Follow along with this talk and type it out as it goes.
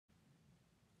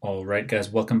Alright guys,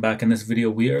 welcome back. In this video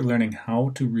we are learning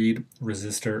how to read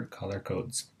resistor color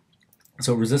codes.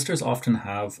 So resistors often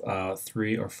have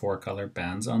 3 or 4 color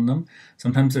bands on them.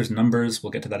 Sometimes there's numbers,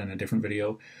 we'll get to that in a different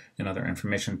video, and other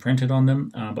information printed on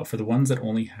them. But for the ones that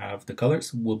only have the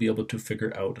colors, we'll be able to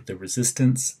figure out the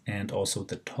resistance and also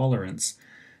the tolerance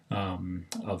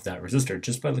of that resistor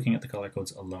just by looking at the color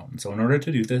codes alone. So in order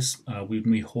to do this, when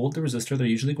we hold the resistor, they're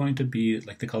usually going to be,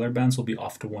 like the color bands will be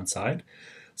off to one side.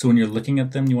 So when you're looking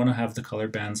at them, you want to have the color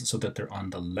bands so that they're on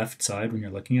the left side when you're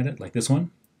looking at it, like this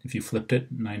one. If you flipped it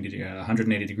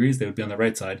 180 degrees, they would be on the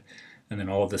right side, and then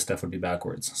all of this stuff would be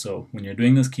backwards. So when you're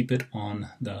doing this, keep it on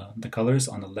the colors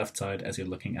on the left side as you're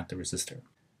looking at the resistor.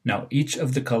 Now, each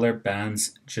of the color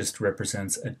bands just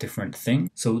represents a different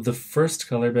thing. So the first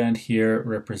color band here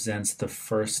represents the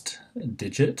first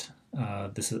digit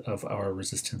this is of our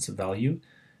resistance value.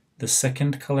 The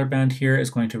second color band here is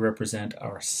going to represent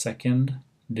our second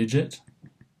digit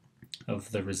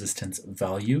of the resistance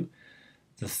value.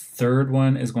 The third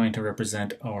one is going to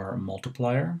represent our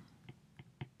multiplier.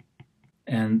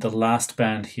 And the last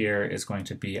band here is going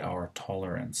to be our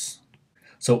tolerance.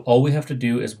 So all we have to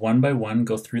do is one by one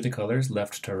go through the colors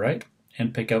left to right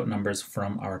and pick out numbers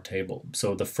from our table.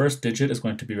 So the first digit is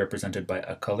going to be represented by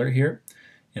a color here.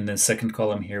 In the second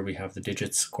column here we have the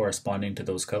digits corresponding to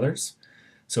those colors.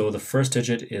 So the first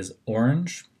digit is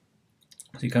orange.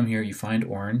 So you come here, you find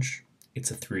orange,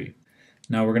 it's a 3.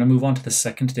 Now we're going to move on to the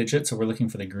second digit, so we're looking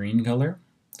for the green color.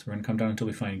 So we're going to come down until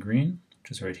we find green,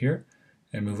 which is right here,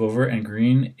 and move over, and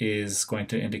green is going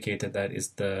to indicate that that is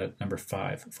the number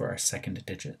 5 for our second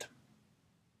digit.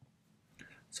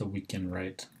 So we can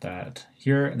write that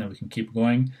here, and then we can keep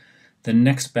going. The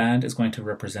next band is going to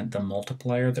represent the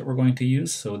multiplier that we're going to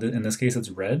use. So in this case it's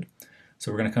red. So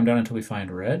we're going to come down until we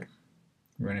find red.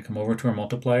 We're going to come over to our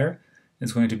multiplier.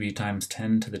 It's going to be times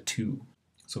 10 to the 2.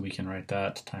 So we can write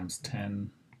that times 10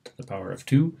 to the power of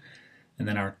 2. And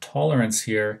then our tolerance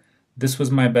here, this was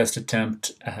my best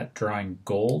attempt at drawing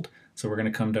gold. So we're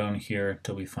going to come down here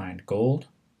till we find gold.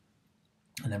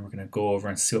 And then we're going to go over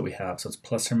and see what we have. So it's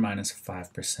plus or minus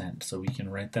 5%. So we can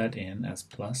write that in as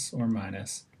plus or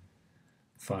minus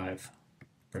 5%.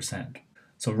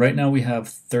 So right now we have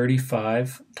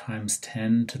 35 times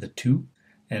 10 to the 2.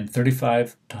 And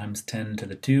 35 times 10 to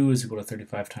the 2 is equal to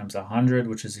 35 times 100,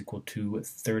 which is equal to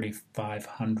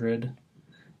 3,500.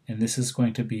 And this is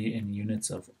going to be in units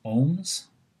of ohms,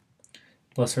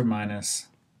 plus or minus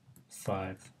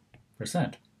 5%.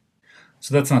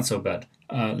 So that's not so bad.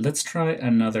 Let's try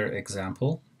another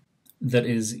example that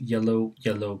is yellow,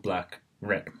 yellow, black,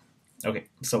 red. Okay,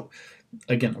 so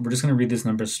again, we're just going to read these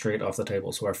numbers straight off the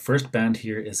table. So our first band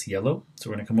here is yellow. So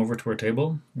we're going to come over to our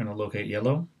table. We're going to locate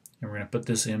yellow. And we're going to put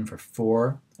this in for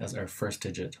 4 as our first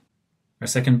digit. Our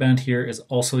second band here is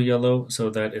also yellow,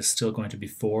 so that is still going to be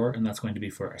 4, and that's going to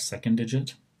be for our second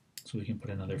digit. So we can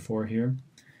put another 4 here.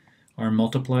 Our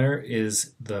multiplier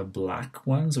is the black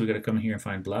one, so we got to come here and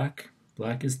find black.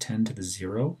 Black is 10 to the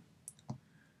 0.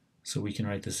 So we can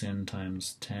write this in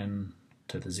times 10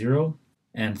 to the 0.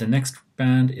 And the next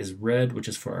band is red, which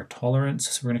is for our tolerance.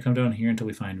 So we're going to come down here until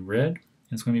we find red,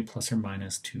 and it's going to be plus or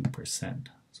minus 2%.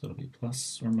 So it'll be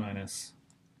plus or minus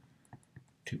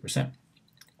 2%.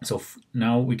 So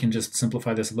now we can just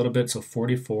simplify this a little bit. So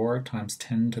 44 times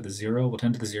 10 to the 0. Well,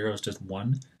 10 to the 0 is just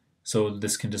 1. So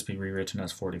this can just be rewritten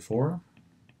as 44.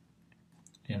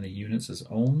 And the units is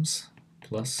ohms,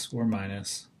 plus or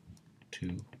minus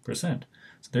 2%.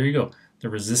 So there you go. The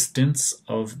resistance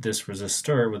of this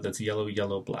resistor with its yellow,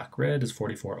 yellow, black, red is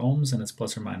 44 ohms, and it's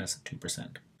plus or minus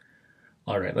 2%.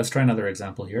 All right, let's try another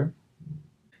example here.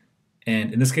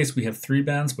 And in this case, we have 3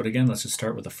 bands, but again, let's just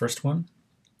start with the first one.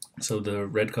 So the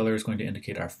red color is going to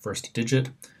indicate our first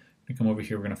digit. We come over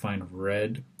here, we're going to find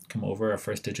red. Come over, our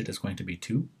first digit is going to be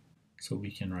 2. So we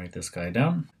can write this guy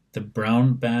down. The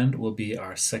brown band will be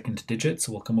our second digit.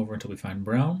 So we'll come over until we find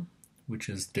brown, which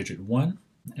is digit 1.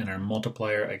 And our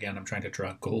multiplier, again, I'm trying to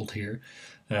draw gold here.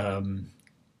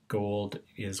 Gold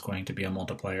is going to be a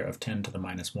multiplier of 10 to the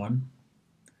minus 1.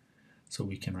 So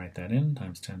we can write that in,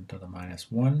 times 10 to the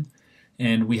minus 1.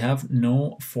 And we have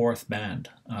no fourth band.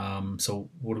 So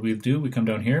what do? We come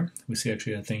down here. We see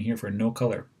actually a thing here for no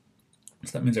color.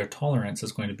 So that means our tolerance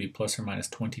is going to be plus or minus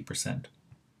 20%.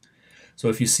 So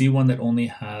if you see one that only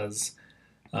has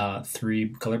 3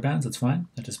 color bands, it's fine.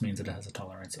 That just means that it has a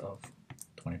tolerance of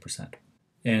 20%.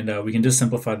 And we can just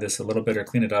simplify this a little bit or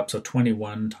clean it up. So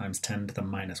 21 times 10 to the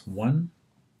minus 1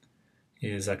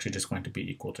 is actually just going to be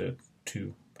equal to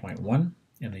 2.1.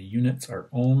 And the units are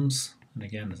ohms. And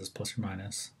again, this is plus or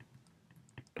minus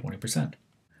 20%.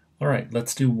 All right,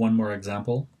 let's do one more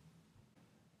example.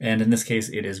 And in this case,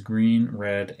 it is green,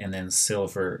 red, and then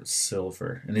silver,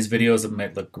 silver. In these videos, it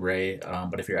might look gray,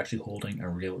 but if you're actually holding a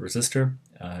real resistor,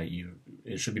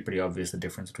 it should be pretty obvious the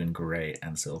difference between gray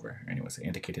and silver. Anyways, I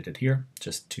indicated it here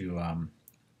just to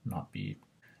not be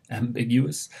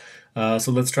ambiguous.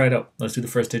 So let's try it out. Let's do the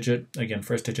first digit. Again,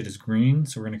 first digit is green,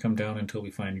 so we're going to come down until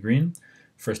we find green.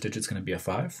 First digit is going to be a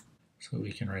 5, so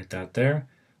we can write that there.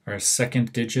 Our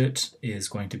second digit is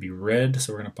going to be red,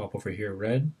 so we're going to pop over here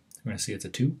red. We're going to see it's a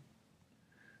 2,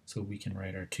 so we can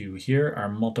write our 2 here. Our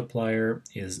multiplier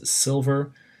is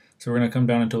silver, so we're going to come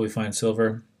down until we find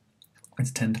silver. It's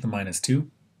 10 to the minus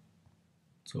 2,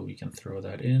 so we can throw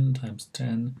that in, times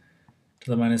 10 to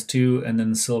the minus 2, and then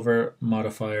the silver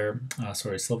modifier,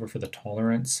 silver for the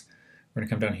tolerance. We're going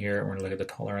to come down here, and we're going to look at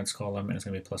the tolerance column, and it's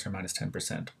going to be plus or minus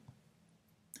 10%.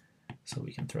 So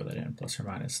we can throw that in, plus or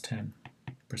minus 10%.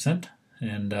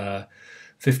 And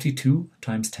 52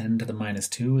 times 10 to the minus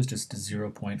 2 is just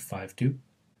 0.52.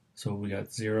 So we got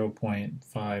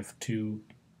 0.52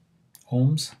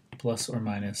 ohms plus or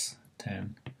minus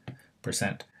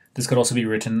 10%. This could also be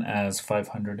written as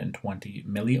 520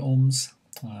 milliohms,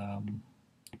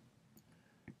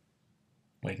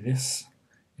 like this,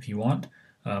 if you want.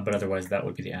 But otherwise, that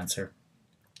would be the answer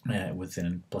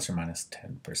within plus or minus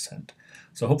 10%.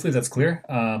 So hopefully that's clear.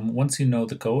 Once you know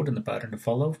the code and the pattern to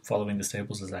follow, following the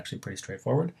tables is actually pretty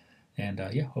straightforward. And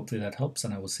yeah, hopefully that helps,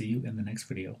 and I will see you in the next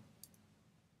video.